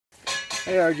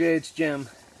Hey RJ, it's Jim.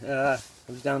 I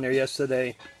was down there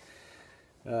yesterday,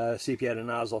 see if you had a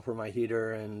nozzle for my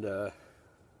heater and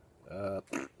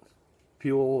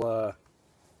fuel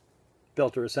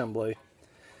filter assembly.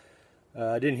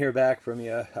 I didn't hear back from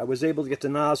you. I was able to get the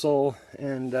nozzle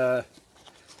and the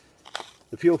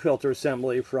fuel filter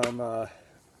assembly from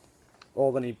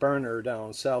Albany Burner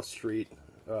down South Street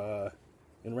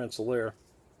in Rensselaer.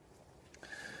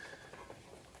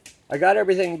 I got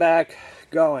everything back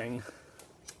going.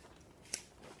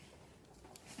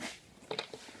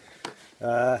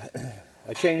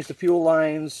 I changed the fuel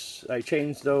lines, I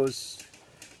changed those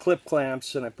clip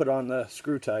clamps, and I put on the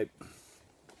screw type.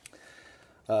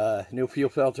 New fuel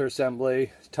filter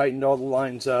assembly, tightened all the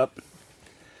lines up.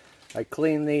 I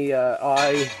cleaned the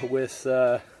eye with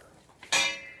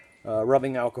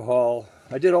rubbing alcohol.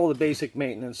 I did all the basic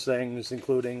maintenance things,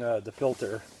 including the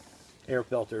filter, air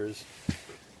filters.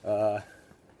 I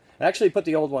actually put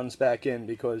the old ones back in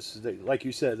because, they, like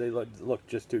you said, they look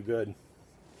just too good.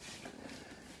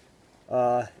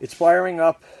 It's firing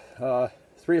up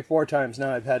 3 or 4 times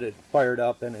now. I've had it fired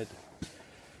up, and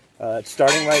it's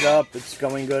starting right up. It's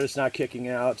going good. It's not kicking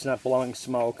out. It's not blowing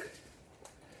smoke.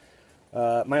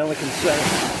 My only concern,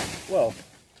 well,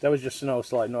 that was just snow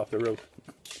sliding off the roof.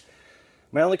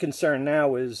 My only concern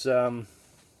now is, and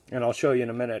I'll show you in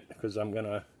a minute because I'm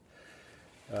gonna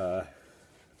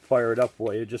fire it up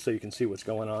for you just so you can see what's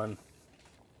going on,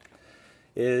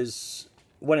 is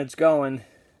when it's going,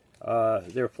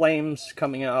 there are flames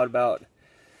coming out about,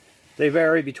 they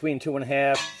vary between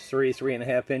 2.5,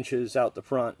 3.5 inches out the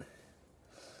front.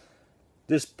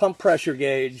 This pump pressure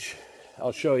gauge,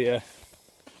 I'll show you.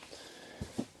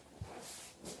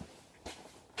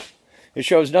 It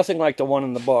shows nothing like the one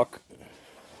in the book.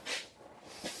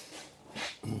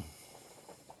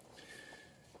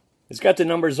 It's got the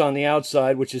numbers on the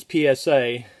outside, which is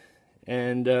PSA,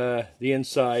 and the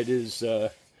inside is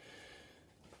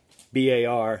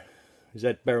BAR. Is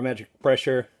that barometric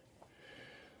pressure?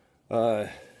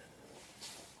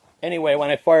 Anyway, when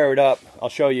I fire it up, I'll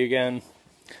show you again.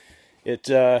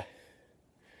 I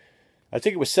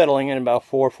think it was settling in about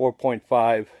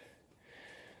 4.5.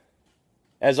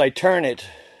 As I turn it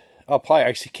up high,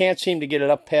 I can't seem to get it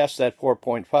up past that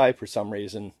 4.5 for some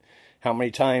reason. How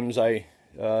many times I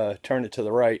turn it to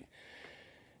the right.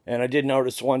 And I did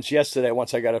notice once yesterday,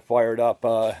 once I got it fired up,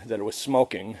 that it was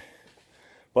smoking.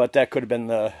 But that could have been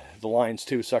the lines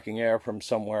too, sucking air from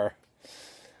somewhere.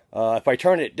 If I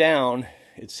turn it down,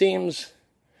 it seems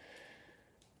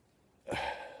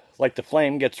like the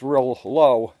flame gets real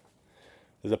low.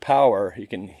 The power, you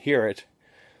can hear it,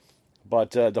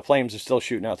 but the flames are still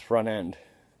shooting out the front end.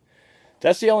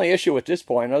 That's the only issue at this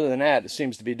point. Other than that, it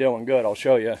seems to be doing good. I'll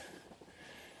show you.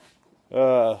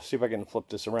 See if I can flip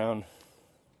this around.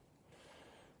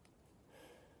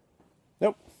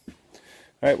 Nope.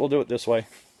 Alright, we'll do it this way.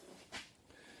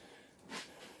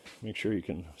 Make sure you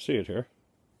can see it here.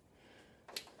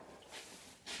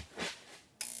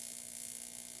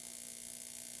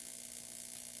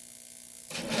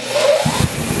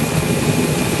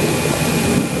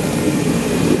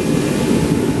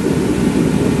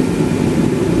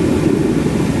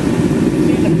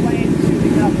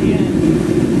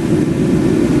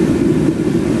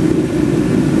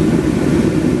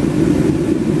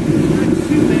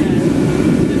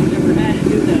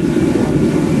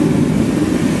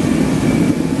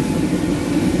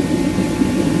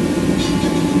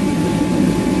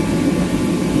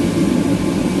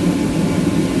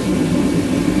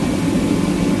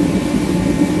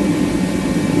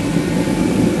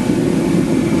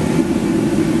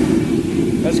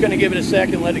 Going to give it a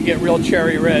second, let it get real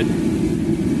cherry red.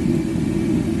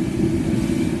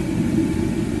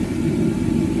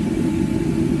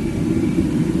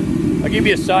 I'll give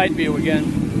you a side view again.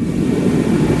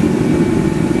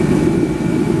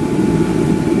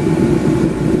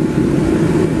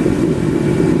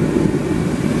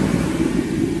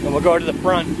 And we'll go to the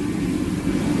front.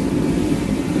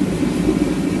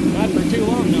 Not for too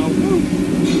long though.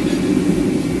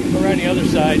 Go around the other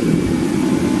side.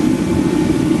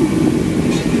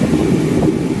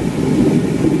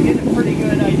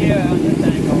 Idea on this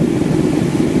angle.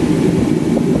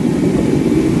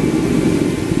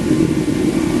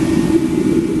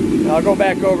 I'll go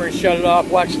back over and shut it off,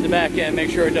 watch the back end,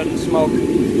 make sure it doesn't smoke.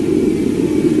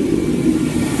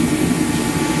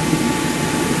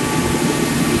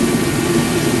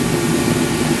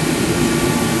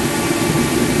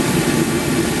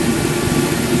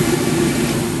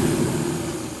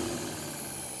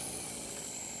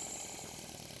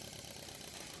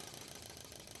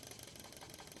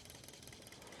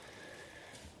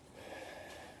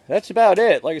 That's about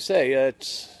it. Like I say,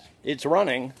 it's it's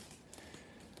running.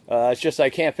 It's just I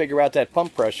can't figure out that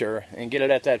pump pressure and get it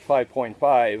at that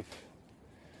 5.5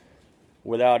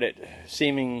 without it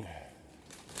seeming...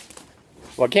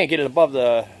 Well, I can't get it above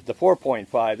the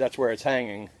 4.5. That's where it's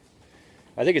hanging.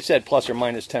 I think it said plus or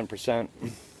minus 10%.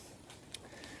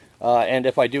 And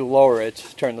if I do lower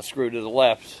it, turn the screw to the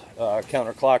left,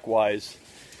 counterclockwise,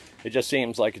 it just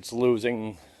seems like it's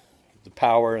losing the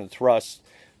power and thrust,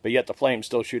 but yet the flames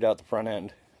still shoot out the front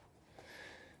end.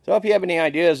 So if you have any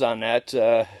ideas on that,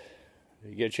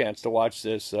 you get a chance to watch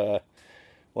this, let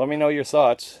me know your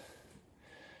thoughts.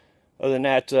 Other than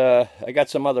that, I got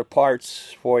some other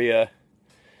parts for you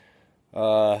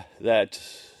that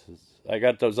I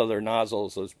got those other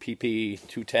nozzles, those PP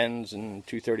 210s and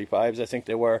 235s, I think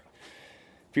they were.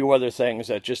 A few other things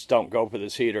that just don't go for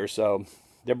this heater, so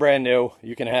they're brand new.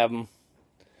 You can have them.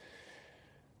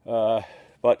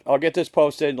 But I'll get this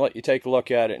posted and let you take a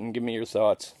look at it and give me your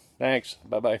thoughts. Thanks.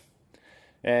 Bye-bye.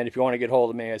 And if you want to get hold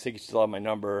of me, I think you still have my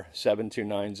number,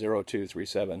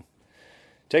 729-0237.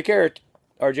 Take care,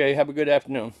 RJ. Have a good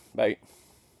afternoon. Bye.